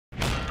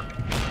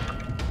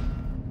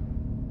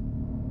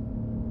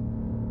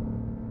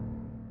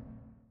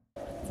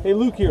Hey,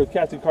 Luke here with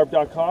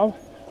CastingCarp.com.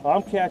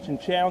 I'm catching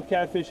channel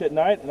catfish at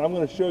night, and I'm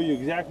going to show you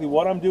exactly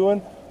what I'm doing,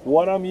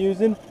 what I'm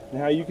using,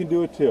 and how you can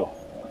do it too.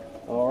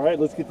 All right,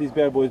 let's get these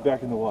bad boys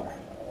back in the water.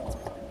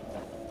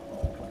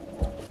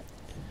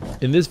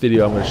 In this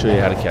video, I'm going to show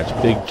you how to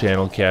catch big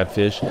channel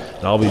catfish,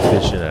 and I'll be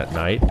fishing at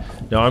night.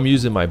 Now, I'm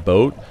using my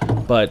boat,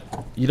 but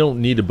you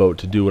don't need a boat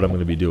to do what I'm going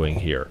to be doing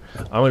here.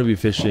 I'm going to be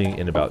fishing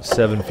in about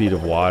 7 feet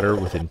of water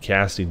within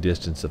casting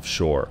distance of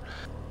shore.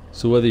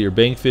 So whether you're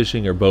bank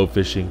fishing or boat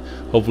fishing,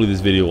 hopefully this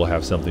video will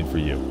have something for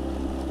you.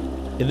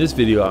 In this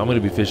video, I'm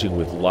going to be fishing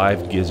with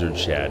live gizzard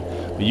shad,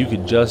 but you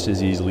could just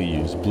as easily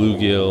use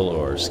bluegill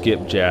or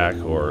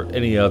skipjack or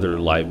any other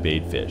live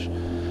bait fish.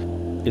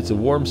 It's a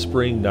warm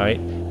spring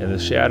night, and the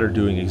shad are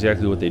doing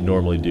exactly what they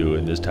normally do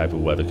in this type of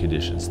weather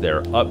conditions.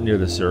 They're up near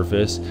the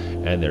surface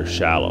and they're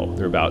shallow.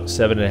 They're about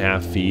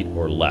 7.5 feet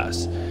or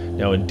less.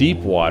 Now in deep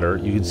water,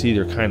 you can see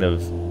they're kind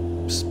of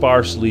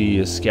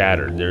sparsely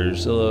scattered.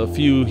 There's a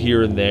few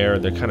here and there.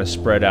 They're kind of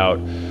spread out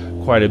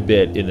quite a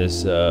bit in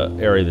this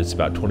area that's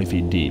about 20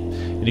 feet deep.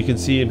 And you can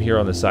see them here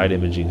on the side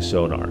imaging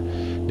sonar.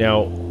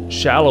 Now,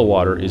 shallow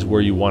water is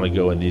where you want to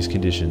go in these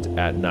conditions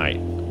at night.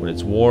 When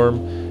it's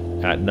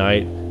warm, at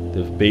night,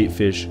 the bait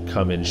fish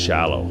come in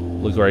shallow.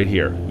 Look right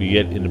here. We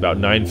get in about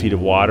 9 feet of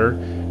water,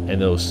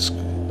 and those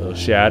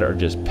shad are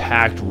just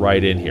packed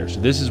right in here. So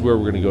this is where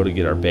we're going to go to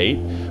get our bait,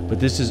 but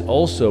this is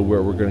also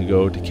where we're going to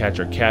go to catch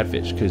our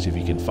catfish, because if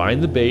you can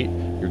find the bait,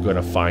 you're going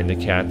to find the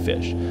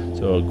catfish.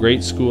 So a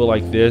great school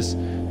like this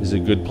is a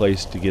good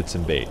place to get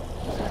some bait.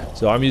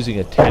 So I'm using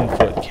a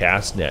 10-foot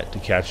cast net to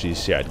catch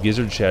these shad.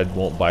 Gizzard shad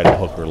won't bite a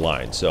hook or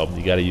line, so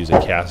you got to use a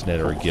cast net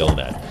or a gill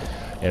net.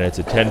 And it's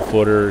a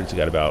 10-footer. It's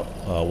got about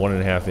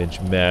 1.5-inch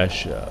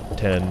mesh.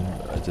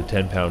 It's a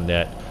 10-pound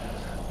net.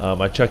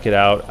 I chuck it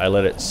out. I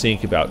let it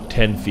sink about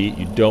 10 feet.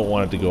 You don't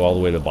want it to go all the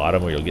way to the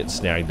bottom or you'll get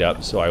snagged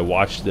up. So I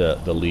watch the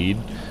lead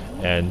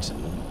and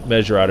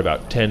measure out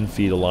about 10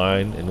 feet of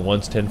line. And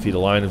once 10 feet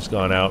of line has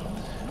gone out,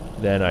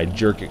 then I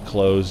jerk it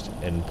closed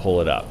and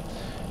pull it up.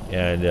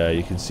 And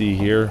you can see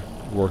here,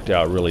 worked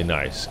out really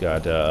nice.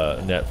 Got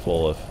a net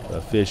full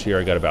of fish here.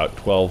 I got about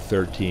 12,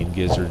 13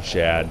 gizzard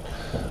shad,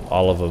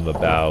 all of them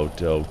about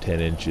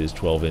 10 inches,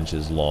 12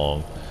 inches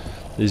long.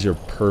 These are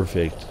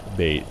perfect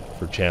bait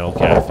for channel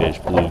catfish,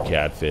 blue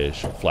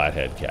catfish,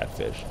 flathead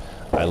catfish.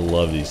 I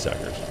love these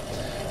suckers.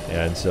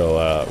 And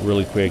so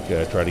really quick,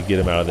 try to get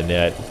them out of the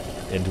net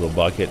into a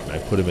bucket, and I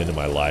put them into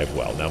my live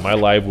well. Now my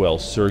live well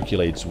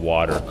circulates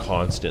water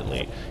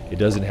constantly. It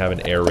doesn't have an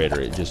aerator.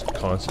 It just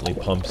constantly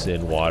pumps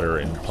in water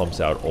and pumps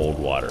out old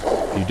water.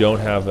 If you don't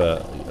have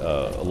a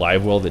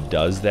live well that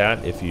does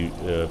that, if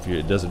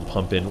it doesn't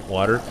pump in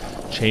water,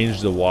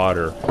 change the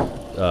water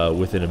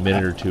within a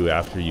minute or two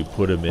after you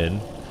put them in,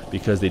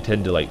 because they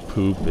tend to like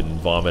poop and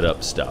vomit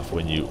up stuff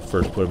when you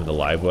first put them in the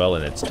live well,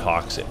 and it's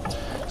toxic.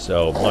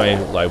 So my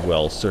live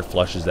well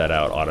flushes that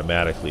out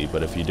automatically,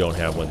 but if you don't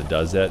have one that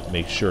does that,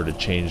 make sure to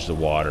change the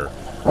water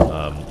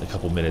a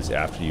couple minutes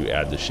after you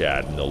add the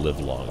shad, and they'll live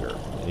longer.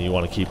 And you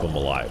want to keep them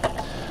alive.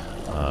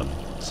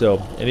 So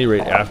at any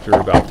rate, after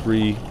about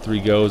three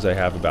goes, I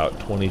have about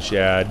 20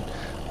 shad.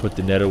 Put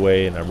the net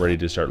away, and I'm ready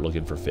to start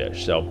looking for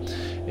fish. So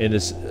in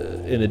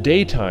the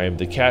daytime,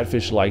 the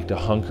catfish like to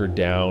hunker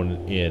down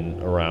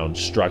in around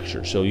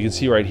structure. So you can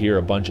see right here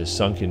a bunch of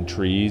sunken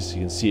trees.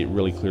 You can see it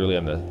really clearly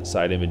on the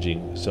side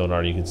imaging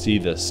sonar. You can see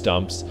the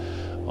stumps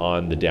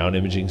on the down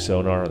imaging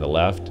sonar on the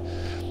left.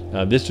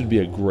 This would be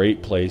a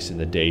great place in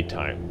the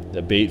daytime.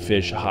 The bait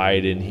fish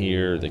hide in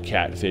here, the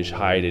catfish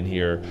hide in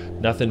here.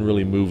 Nothing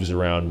really moves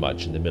around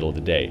much in the middle of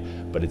the day,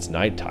 but it's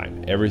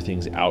nighttime.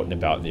 Everything's out and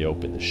about in the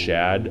open. The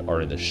shad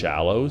are in the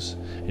shallows,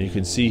 and you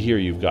can see here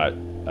you've got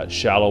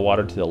shallow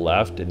water to the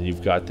left, and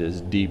you've got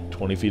this deep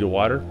 20 feet of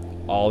water.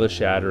 All the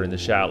shad are in the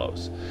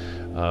shallows.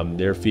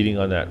 They're feeding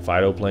on that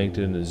phytoplankton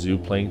and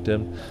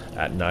zooplankton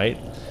at night.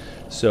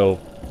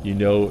 So you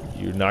know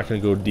you're not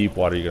going to go deep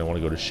water. You're going to want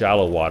to go to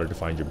shallow water to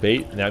find your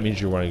bait, and that means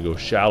you're going to go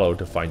shallow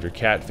to find your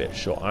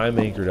catfish. So I'm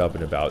anchored up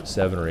in about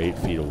 7 or 8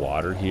 feet of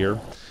water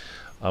here.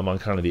 I'm on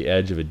kind of the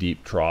edge of a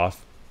deep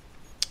trough,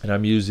 and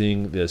I'm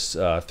using this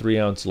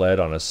 3-ounce lead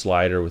on a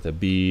slider with a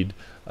bead,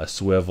 a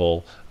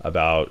swivel,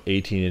 about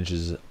 18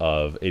 inches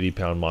of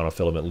 80-pound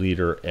monofilament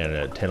leader, and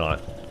a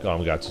 10-aught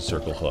Gamakatsu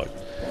circle hook.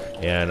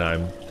 And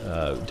I'm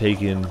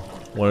taking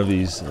one of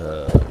these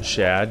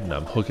shad, and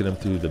I'm hooking them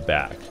through the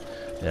back.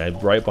 And I'm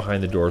right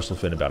behind the dorsal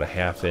fin, about a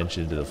 1/2 inch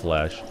into the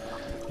flesh,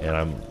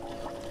 and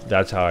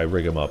that's how I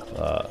rig them up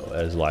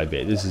as live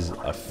bait. This is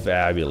a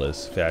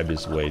fabulous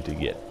way to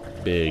get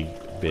big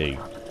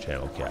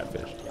channel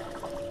catfish.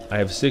 I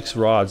have 6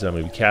 rods, and I'm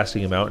going to be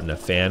casting them out in a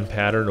fan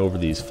pattern over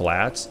these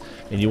flats,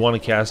 and you want to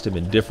cast them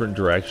in different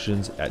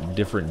directions at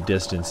different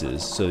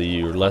distances so that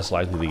you're less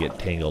likely to get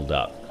tangled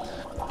up.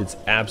 It's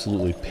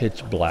absolutely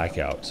pitch black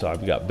out, so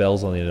I've got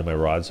bells on the end of my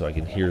rod so I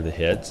can hear the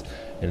hits,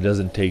 and it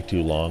doesn't take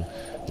too long.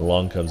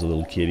 Along comes a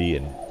little kitty,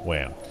 and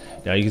wham.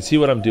 Now you can see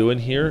what I'm doing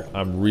here.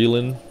 I'm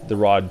reeling the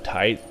rod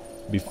tight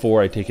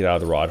before I take it out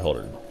of the rod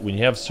holder. When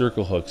you have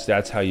circle hooks,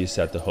 that's how you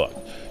set the hook.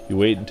 You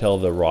wait until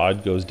the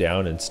rod goes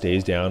down and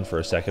stays down for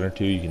a second or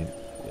two. You can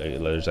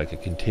there's like a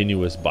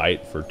continuous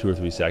bite for 2 or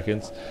 3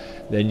 seconds.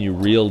 Then you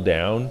reel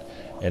down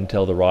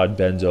until the rod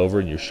bends over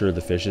and you're sure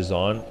the fish is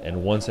on.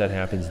 And once that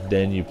happens,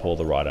 then you pull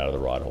the rod out of the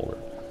rod holder.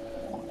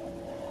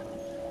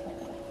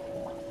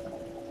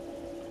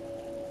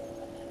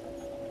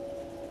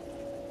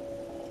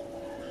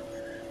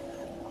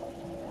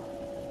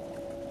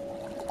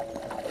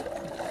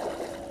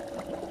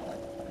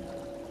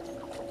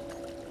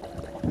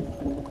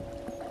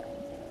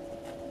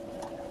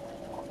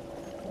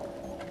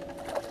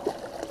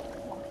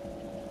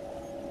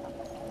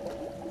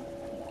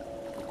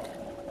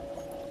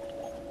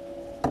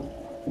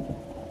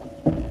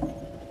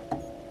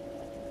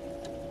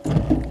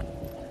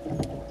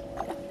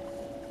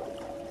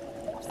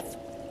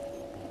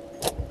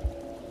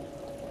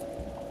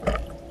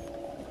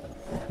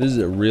 This is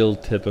a real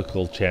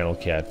typical channel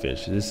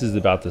catfish. This is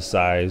about the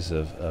size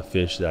of a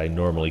fish that I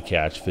normally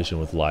catch fishing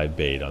with live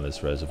bait on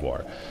this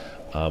reservoir.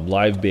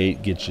 Live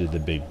bait gets you the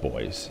big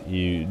boys.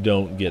 You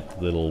don't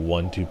get little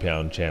 1-2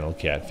 pound channel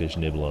catfish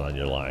nibbling on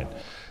your line.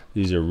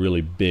 These are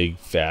really big,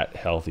 fat,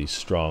 healthy,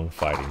 strong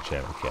fighting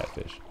channel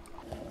catfish.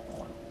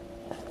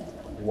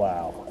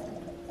 Wow,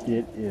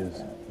 it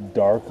is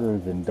darker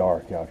than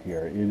dark out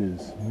here. It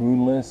is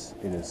moonless,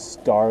 it is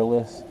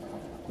starless.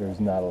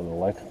 There's not an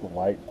electrical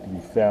light to be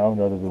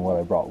found other than what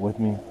I brought with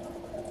me.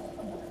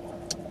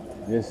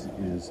 This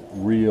is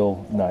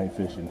real night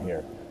fishing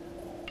here.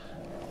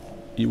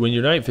 When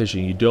you're night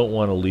fishing, you don't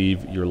want to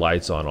leave your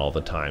lights on all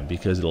the time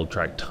because it'll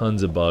attract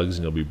tons of bugs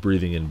and you'll be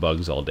breathing in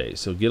bugs all day.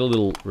 So get a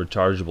little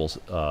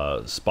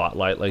rechargeable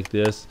spotlight like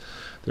this.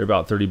 They're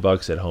about 30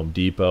 bucks at Home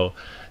Depot.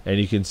 And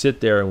you can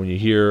sit there and when you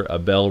hear a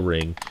bell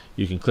ring,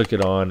 you can click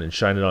it on and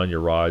shine it on your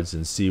rods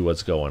and see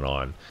what's going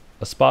on.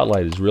 A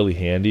spotlight is really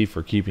handy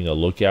for keeping a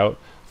lookout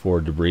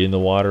for debris in the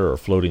water or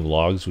floating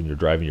logs when you're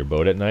driving your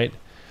boat at night.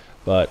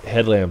 But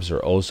headlamps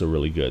are also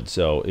really good.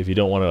 So if you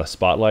don't want a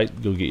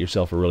spotlight, go get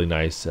yourself a really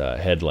nice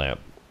headlamp.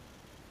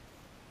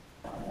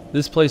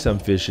 This place I'm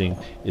fishing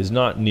is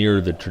not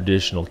near the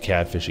traditional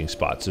catfishing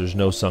spots. There's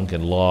no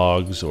sunken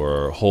logs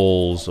or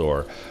holes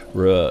or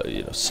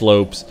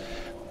slopes.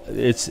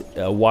 It's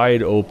a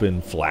wide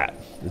open flat.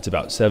 It's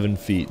about 7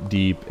 feet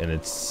deep and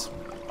it's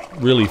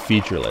really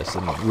featureless,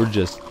 and we're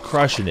just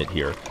crushing it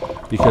here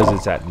because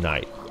it's at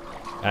night.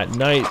 At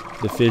night,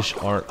 the fish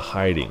aren't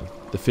hiding.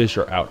 The fish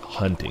are out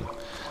hunting.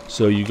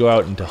 So you go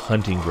out into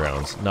hunting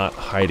grounds, not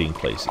hiding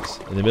places.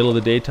 In the middle of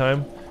the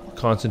daytime,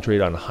 concentrate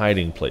on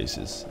hiding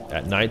places.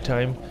 At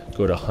nighttime,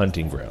 go to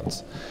hunting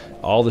grounds.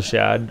 All the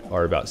shad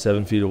are about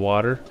 7 feet of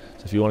water.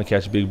 So if you want to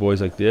catch big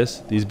boys like this,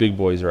 these big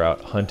boys are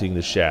out hunting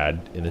the shad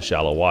in the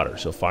shallow water.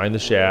 So find the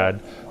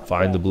shad,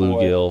 find the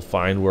bluegill,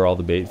 find where all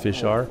the bait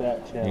fish are.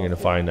 You're going to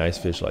find nice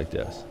fish like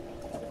this.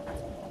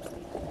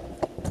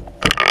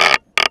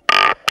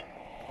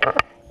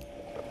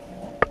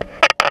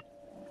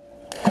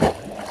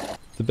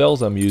 The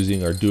bells I'm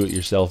using are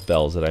do-it-yourself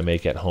bells that I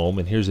make at home,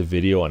 and here's a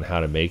video on how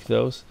to make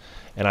those.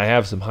 And I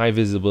have some high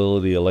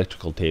visibility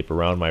electrical tape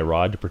around my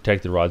rod to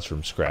protect the rods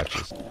from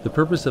scratches. The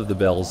purpose of the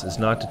bells is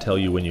not to tell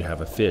you when you have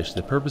a fish.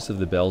 The purpose of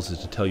the bells is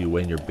to tell you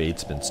when your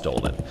bait's been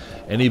stolen.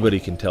 Anybody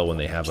can tell when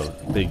they have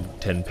a big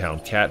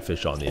 10-pound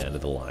catfish on the end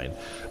of the line,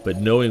 but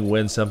knowing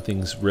when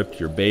something's ripped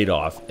your bait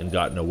off and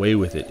gotten away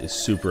with it is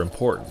super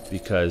important,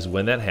 because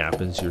when that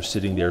happens, you're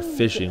sitting there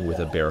fishing with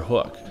a bare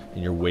hook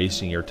and you're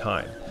wasting your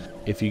time.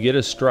 If you get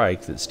a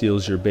strike that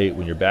steals your bait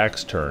when your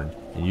back's turned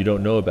and you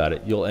don't know about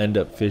it, you'll end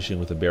up fishing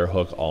with a bare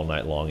hook all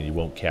night long and you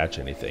won't catch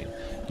anything.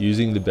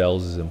 Using the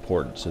bells is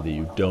important so that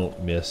you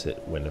don't miss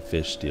it when a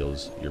fish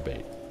steals your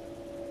bait.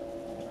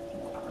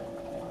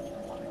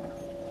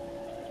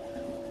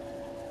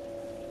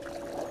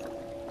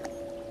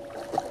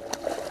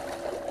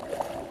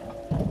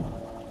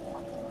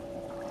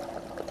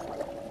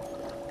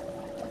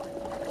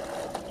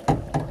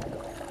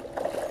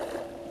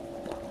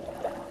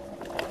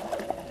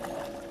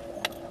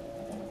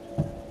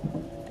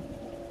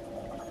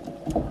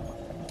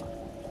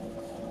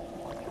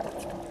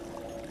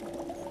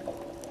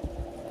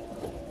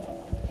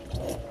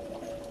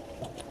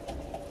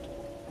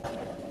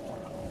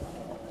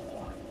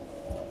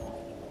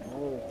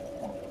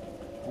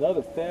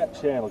 Another fat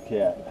channel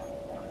cat.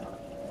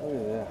 Look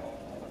at that.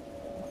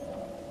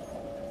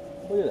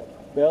 Look at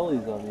the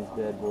bellies on these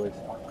bad boys.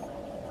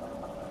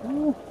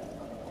 Woo.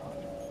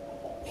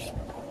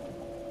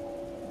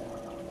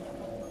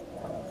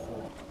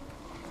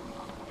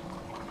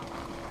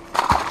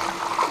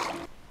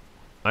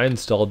 I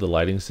installed the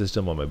lighting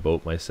system on my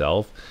boat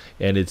myself,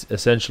 and it's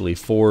essentially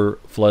 4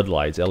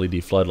 floodlights,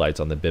 LED floodlights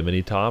on the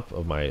bimini top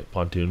of my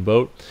pontoon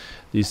boat.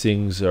 These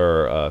things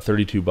are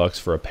 32 bucks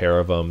for a pair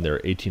of them. They're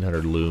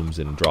 1800 looms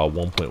and draw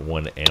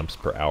 1.1 amps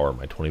per hour,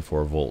 my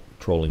 24-volt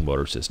trolling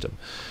motor system.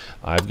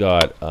 I've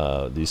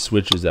got these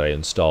switches that I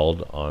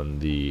installed on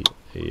the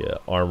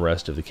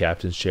armrest of the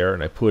captain's chair,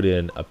 and I put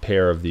in a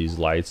pair of these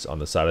lights on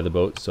the side of the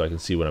boat so I can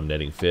see when I'm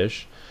netting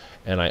fish.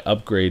 and I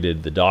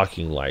upgraded the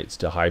docking lights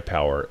to high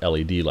power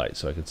LED lights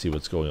so I could see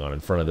what's going on in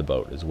front of the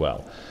boat as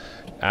well.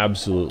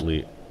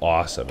 Absolutely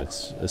awesome.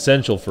 It's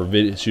essential for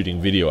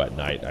shooting video at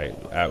night.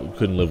 I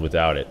couldn't live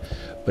without it,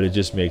 but it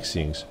just makes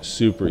things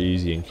super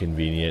easy and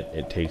convenient.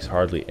 It takes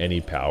hardly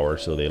any power,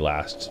 so they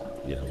last,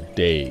 you know,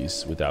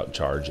 days without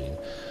charging.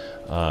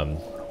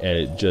 And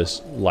it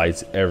just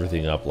lights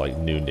everything up like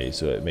noonday,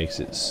 so it makes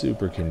it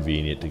super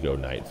convenient to go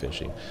night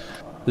fishing.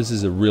 This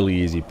is a really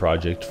easy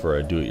project for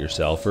a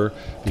do-it-yourselfer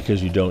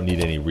because you don't need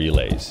any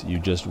relays. You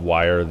just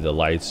wire the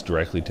lights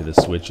directly to the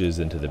switches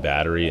and to the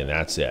battery, and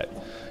that's it.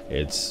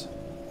 It's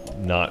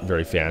not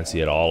very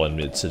fancy at all, and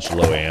it's such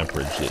low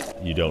amperage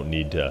that you don't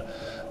need to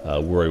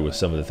worry with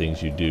some of the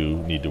things you do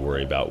need to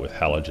worry about with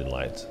halogen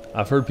lights.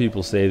 I've heard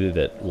people say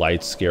that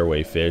lights scare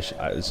away fish.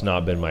 It's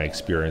not been my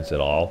experience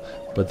at all,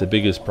 but the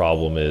biggest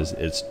problem is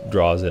it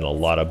draws in a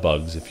lot of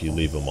bugs if you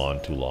leave them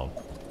on too long.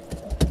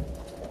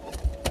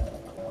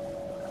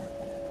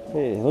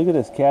 Hey, look at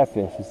this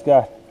catfish. It's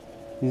got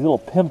these little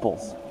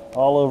pimples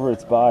all over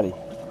its body.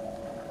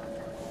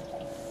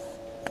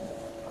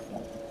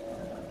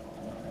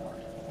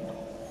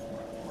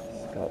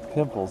 It's got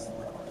pimples.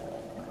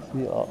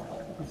 See all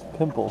these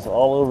pimples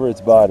all over its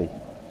body.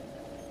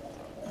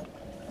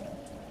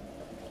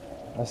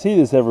 I see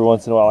this every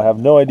once in a while. I have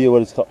no idea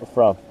what it's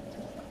from.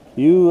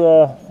 You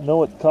know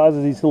what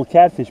causes these little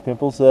catfish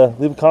pimples?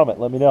 Leave a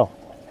comment. Let me know.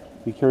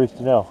 Be curious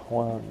to know.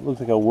 Well, it looks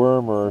like a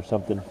worm or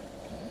something.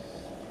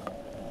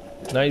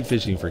 Night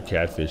fishing for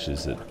catfish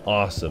is an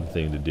awesome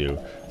thing to do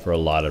for a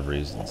lot of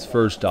reasons.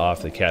 First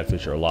off, the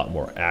catfish are a lot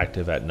more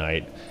active at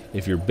night.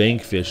 If you're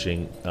bank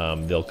fishing,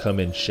 they'll come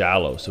in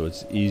shallow, so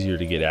it's easier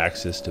to get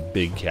access to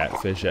big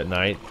catfish at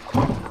night.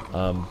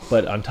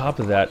 But on top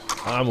of that,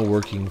 I'm a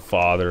working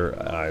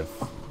father. I've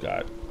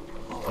got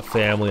a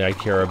family I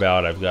care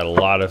about. I've got a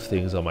lot of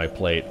things on my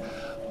plate.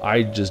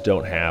 I just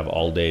don't have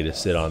all day to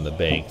sit on the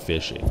bank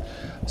fishing.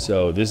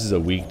 So this is a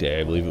weekday.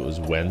 I believe it was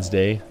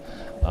Wednesday.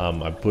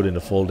 I put in a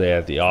full day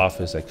at the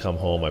office. I come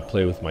home, I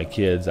play with my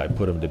kids, I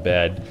put them to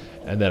bed,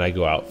 and then I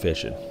go out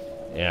fishing.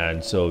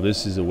 And so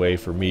this is a way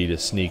for me to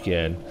sneak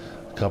in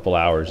a couple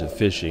hours of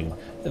fishing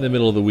in the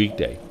middle of the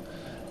weekday.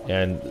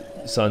 And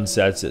sun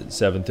sets at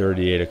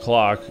 7:30, 8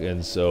 o'clock,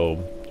 and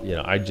so, you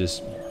know, I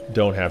just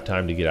don't have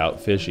time to get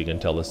out fishing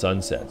until the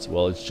sun sets.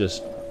 Well, it's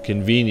just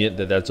convenient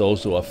that that's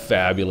also a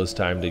fabulous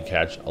time to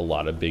catch a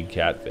lot of big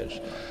catfish.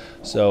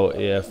 So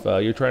if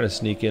you're trying to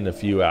sneak in a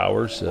few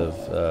hours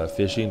of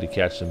fishing to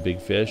catch some big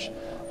fish,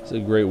 it's a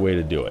great way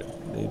to do it.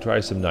 You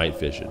try some night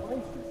fishing.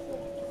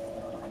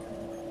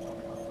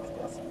 It's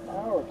got some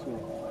power to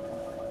it.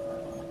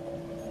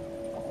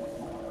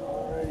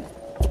 All right.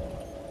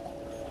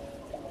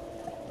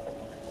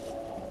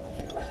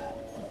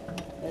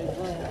 Hey,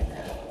 Brian.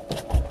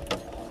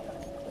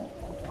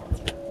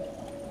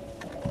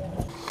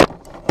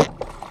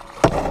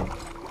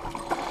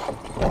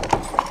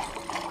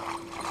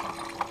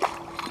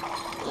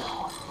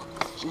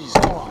 Jeez,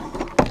 come on.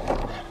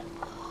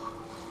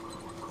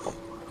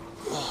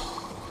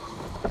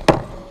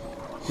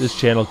 This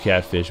Channel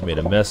Catfish made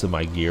a mess of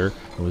my gear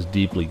and was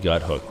deeply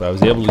gut hooked, but I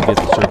was able to get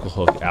the circle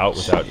hook out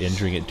without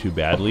injuring it too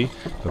badly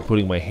by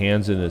putting my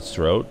hands in its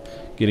throat,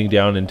 getting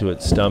down into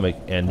its stomach,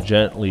 and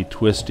gently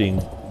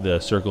twisting the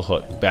circle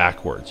hook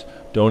backwards.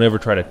 Don't ever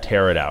try to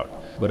tear it out.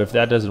 But if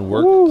that doesn't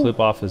work,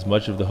 clip off as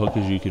much of the hook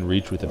as you can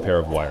reach with a pair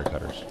of wire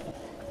cutters.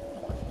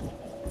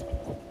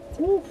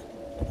 Woo.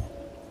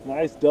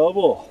 Nice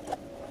double.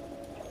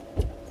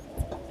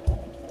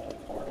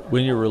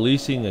 When you're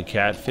releasing a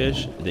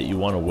catfish that you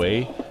want to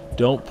weigh,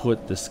 don't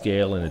put the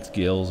scale in its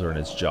gills or in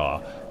its jaw.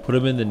 Put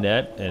them in the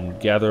net and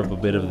gather up a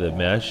bit of the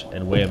mesh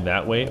and weigh them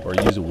that way, or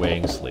use a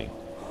weighing sling.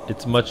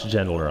 It's much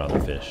gentler on the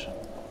fish.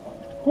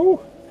 Whew,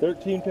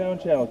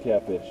 13-pound channel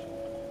catfish.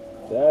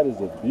 That is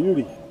a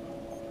beauty.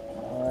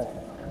 All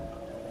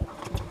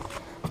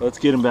right. Let's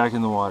get him back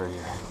in the water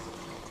here.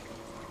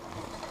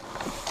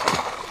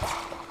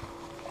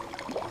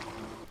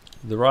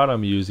 The rod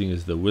I'm using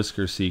is the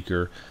Whisker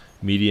Seeker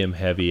medium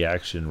heavy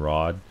action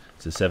rod.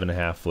 It's a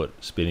 7.5 foot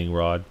spinning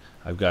rod.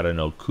 I've got an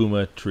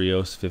Okuma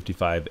Trios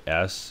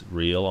 55S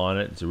reel on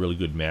it. It's a really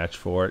good match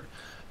for it.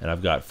 And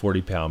I've got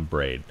 40-pound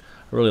braid.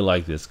 I really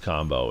like this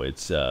combo.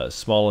 It's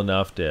small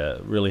enough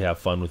to really have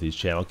fun with these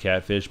channel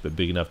catfish, but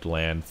big enough to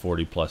land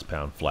 40+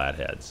 pound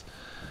flatheads.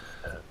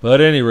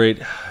 But at any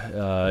rate,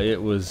 it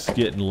was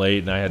getting late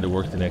and I had to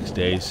work the next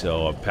day,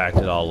 so I packed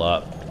it all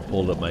up,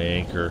 pulled up my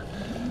anchor,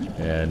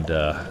 and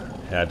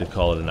had to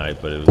call it a night.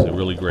 But it was a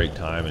really great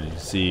time, and you can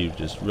see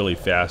just really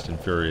fast and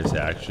furious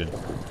action.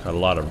 Caught a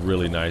lot of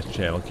really nice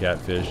channel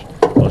catfish.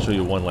 I'll show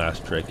you one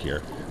last trick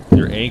here. With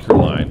your anchor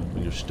line,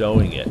 when you're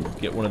stowing it,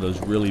 get one of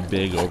those really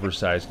big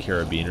oversized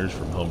carabiners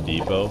from Home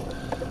Depot,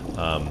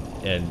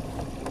 and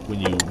when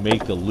you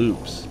make the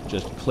loops,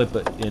 just clip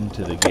it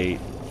into the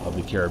gate of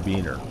the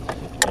carabiner.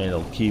 and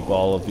it'll keep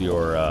all of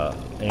your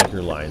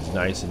anchor lines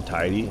nice and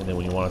tidy. And then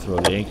when you want to throw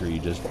the anchor, you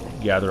just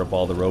gather up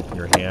all the rope in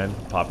your hand,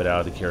 pop it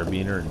out of the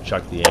carabiner, and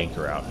chuck the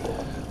anchor out.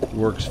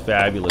 Works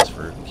fabulous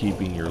for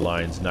keeping your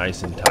lines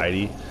nice and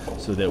tidy,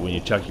 so that when you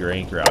chuck your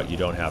anchor out, you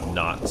don't have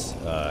knots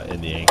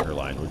in the anchor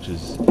line, which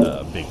is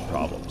a big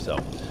problem. So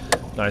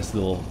nice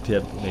little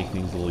tip, make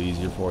things a little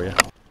easier for you.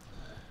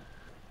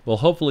 Well,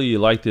 hopefully you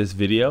like this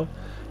video,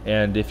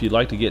 and if you'd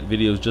like to get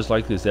videos just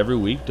like this every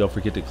week, don't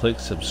forget to click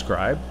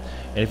subscribe.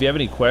 And if you have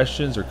any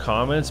questions or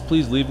comments,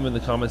 please leave them in the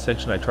comment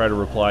section. I try to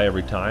reply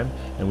every time,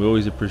 and we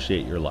always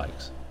appreciate your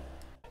likes.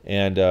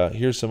 And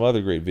here's some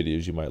other great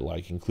videos you might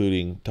like,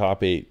 including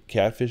top 8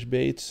 catfish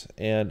baits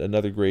and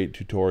another great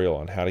tutorial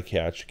on how to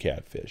catch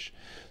catfish.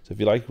 So if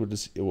you like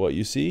what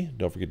you see,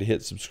 don't forget to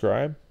hit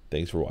subscribe.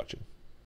 Thanks for watching.